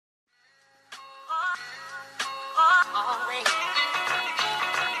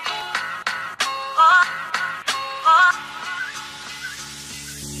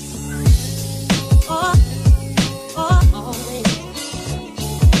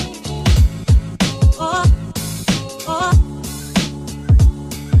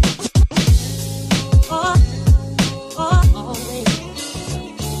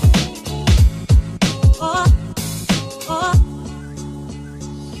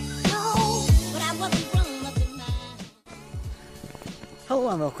Hello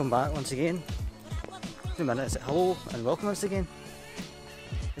and welcome back once again. Wait a minute, is it hello and welcome once again?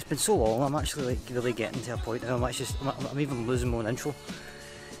 It's been so long, I'm actually like really getting to a point now, I'm even losing my own intro.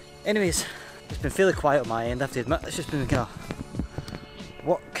 Anyways, it's been fairly quiet on my end, I have to admit. It's just been kind of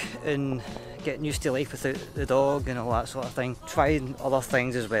work and getting used to life without the dog and all that sort of thing. Trying other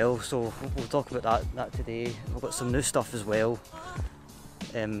things as well, so we'll talk about that today. We've got some new stuff as well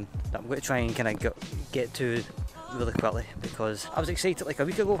that I'm going to try and kind of get to really quickly, because I was excited like a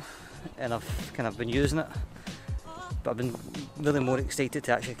week ago and I've kind of been using it, but I've been really more excited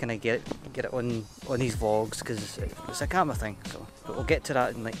to actually kind of get it on these vlogs, because it's a camera thing. So, but we'll get to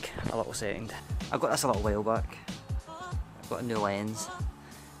that in like a little second. I got this a little while back. I've got a new lens.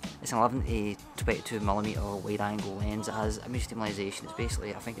 It's an 11 to 22mm wide angle lens. It has image stabilisation. It's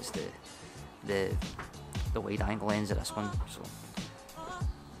basically, I think it's the wide angle lens of this one. So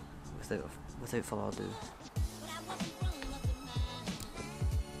without further ado,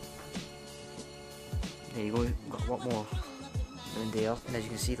 there you go. Got a lot more down there, and as you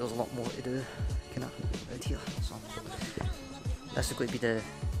can see, there's a lot more to do kind of out here. So this is going to be the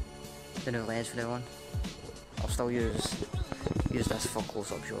new lens from now on. I'll still use this for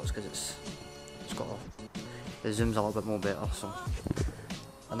close-up shots because it's got the zoom's a little bit more better. So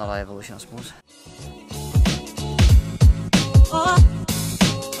another evolution, I suppose.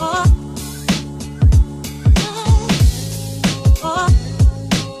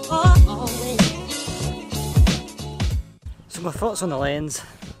 So my thoughts on the lens,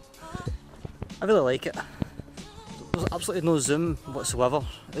 I really like it. There's absolutely no zoom whatsoever.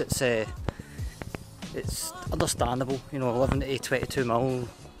 It's understandable, you know, 11 to 22mm,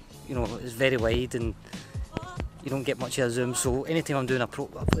 you know, it's very wide and you don't get much of a zoom. So anytime I'm doing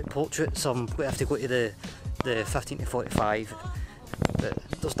like portraits, I'm going to have to go to the 15 to 45. But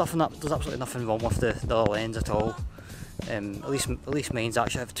there's absolutely nothing wrong with the other lens at all. At least mine's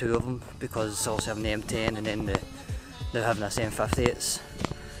actually have two of them, because I also have an M10 and then now having this M50.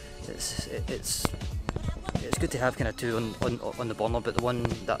 It's good to have kind of two on the burner, but the one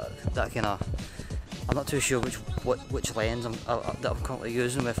that kind of, I'm not too sure which lens that I'm currently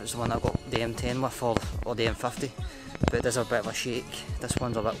using, if it's the one I got the M10 with or the M50, but it does have a bit of a shake. This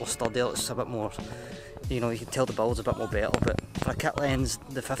one's a bit more sturdier, it's a bit more, you know, you can tell the build's a bit more better. But for a kit lens,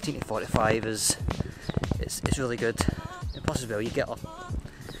 the 15 to 45 it's really good. And plus as well, you get a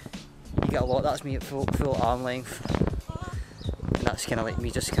lot. That's me at full arm length, and that's kind of like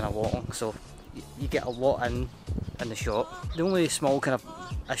me just kind of walking, so you get a lot in the shot. The only small kind of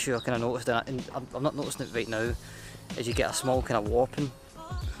issue I kind of noticed, and I'm not noticing it right now, is you get a small kind of warping,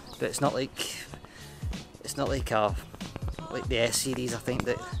 but it's not like the S series. I think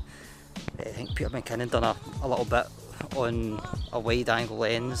Peter McKinnon done a little bit on a wide angle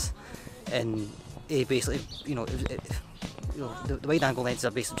lens, and he basically, you know, the wide angle lenses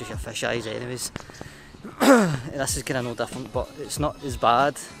are basically just your fish eyes anyways. And this is kind of no different, but it's not as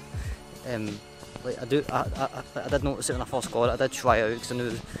bad. Like I did notice it when I first got it. I did try it out because I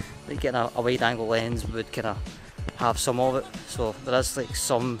knew like getting a wide angle lens would kind of have some of it. So there is like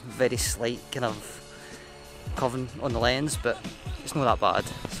some very slight kind of curving on the lens, but it's not that bad.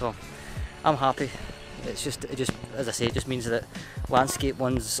 So I'm happy. It just as I say, it just means that landscape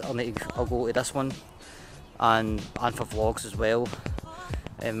ones I'll go to this one, and for vlogs as well.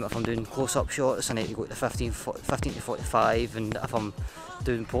 If I'm doing close-up shots, I need to go to the 15 to 45, and if I'm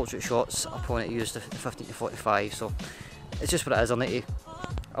doing portrait shots, I'll probably need to use the 15 to 45. So it's just what it is. I'll need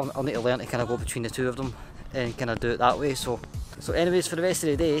to learn to kind of go between the two of them and kind of do it that way. So anyways, for the rest of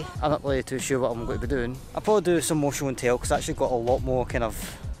the day, I'm not really too sure what I'm going to be doing. I'll probably do some more show and tell, because I actually got a lot more kind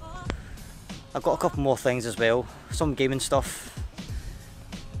of, I've got a couple more things as well, some gaming stuff,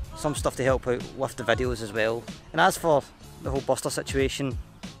 some stuff to help out with the videos as well. And as for the whole Buster situation,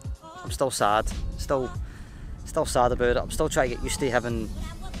 I'm still sad, still sad about it. I'm still trying to get used to having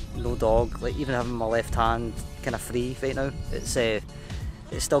no dog, like even having my left hand kind of free right now. It's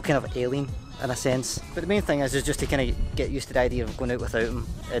still kind of alien in a sense. But the main thing is just to kind of get used to the idea of going out without him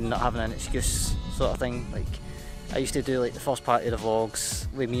and not having an excuse sort of thing. Like I used to do like the first part of the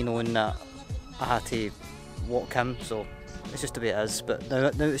vlogs with me knowing that I had to walk him, so it's just the way it is. But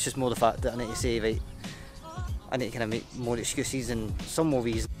now it's just more the fact that I need to say, right, I need to kind of make more excuses and some more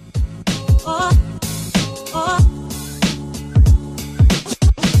reasons.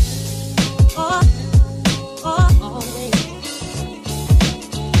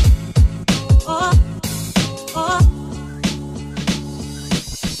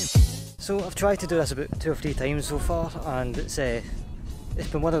 So I've tried to do this about 2 or 3 times so far, and it's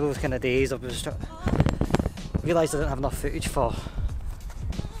been one of those kind of days. I've realised I didn't have enough footage for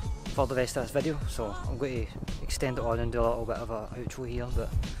for the rest of this video, so I'm going to extend it on and do a little bit of a outro here, but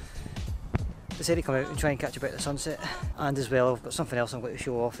decided to come out and try and catch a bit of the sunset, and as well I've got something else I'm going to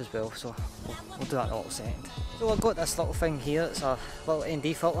show off as well, so we'll do that in a little second. So I've got this little thing here, it's a little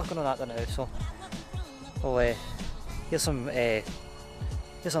ND filter going on that now, so well, here's some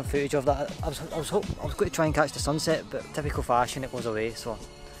footage of that. I was going to try and catch the sunset, but typical fashion it goes away, so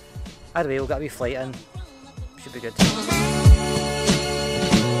either way we'll get a wee flight in, should be good.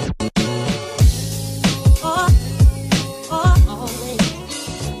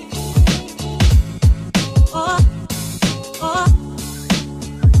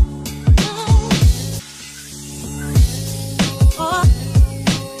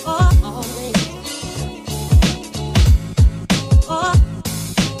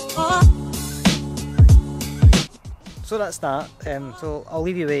 So that's that, so I'll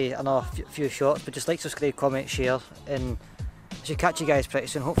leave you with another few shots, but just like, subscribe, comment, share, and I should catch you guys pretty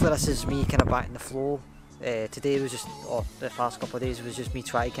soon. Hopefully this is me kind of back in the flow. Today was just, or the past couple of days was just me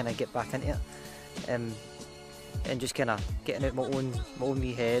trying to kind of get back into it, and just kind of getting out my own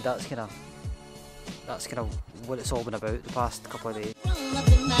wee head. That's kind of what it's all been about the past couple of days.